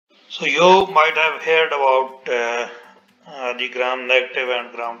So you might have heard about the gram-negative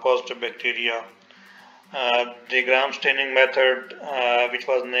and gram-positive bacteria. The gram staining method, which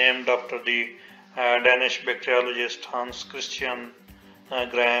was named after the Danish bacteriologist Hans Christian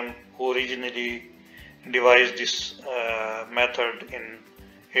Gram, who originally devised this method in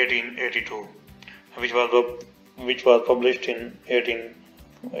 1882, which was published in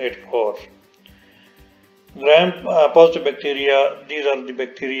 1884. Gram-positive bacteria, these are the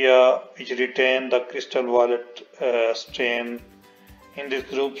bacteria which retain the crystal violet stain. In this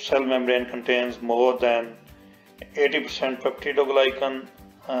group, cell membrane contains more than 80% peptidoglycan.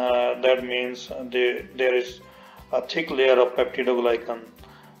 That means there is a thick layer of peptidoglycan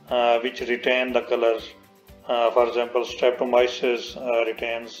which retain the color. For example, Streptomyces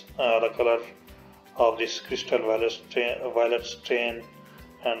retains the color of this crystal violet stain,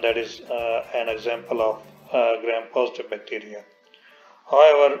 and that is an example of gram-positive bacteria.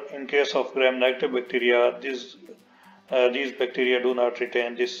 However, in case of gram-negative bacteria, these bacteria do not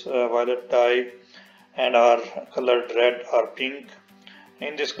retain this violet dye and are colored red or pink.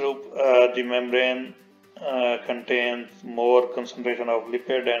 In this group, the membrane contains more concentration of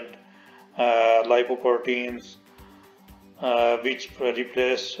lipid and lipoproteins, which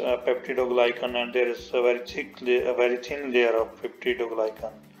replace peptidoglycan, and there is a very thin layer of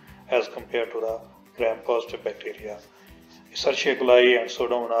peptidoglycan as compared to the gram-positive bacteria. Escherichia coli and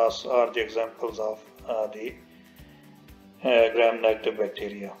Pseudomonas are the examples of the gram-negative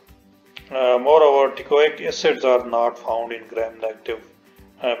bacteria. Moreover, teichoic acids are not found in gram-negative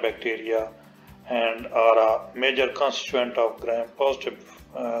bacteria and are a major constituent of gram-positive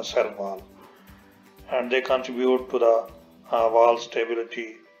cell wall, and they contribute to the wall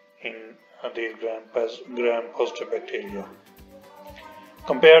stability in these gram-positive bacteria.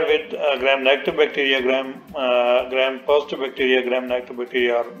 Compared with gram-negative bacteria, gram-positive bacteria, gram-negative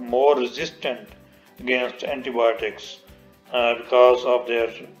bacteria are more resistant against antibiotics because of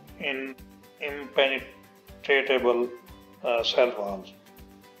their impenetrable cell walls.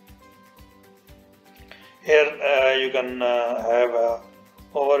 Here you can have an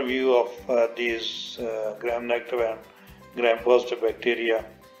overview of these gram-negative and gram-positive bacteria.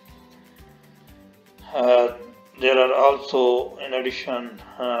 There are also, in addition,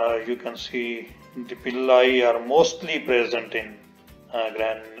 you can see the pili are mostly present in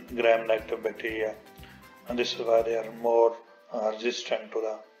gram-negative bacteria, and this is why they are more resistant to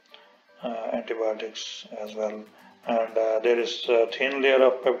the antibiotics as well. And there is a thin layer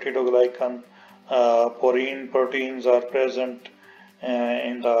of peptidoglycan. Porine proteins are present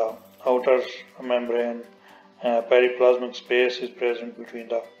in the outer membrane. Periplasmic space is present between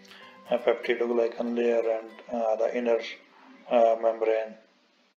the peptidoglycan layer and the inner membrane.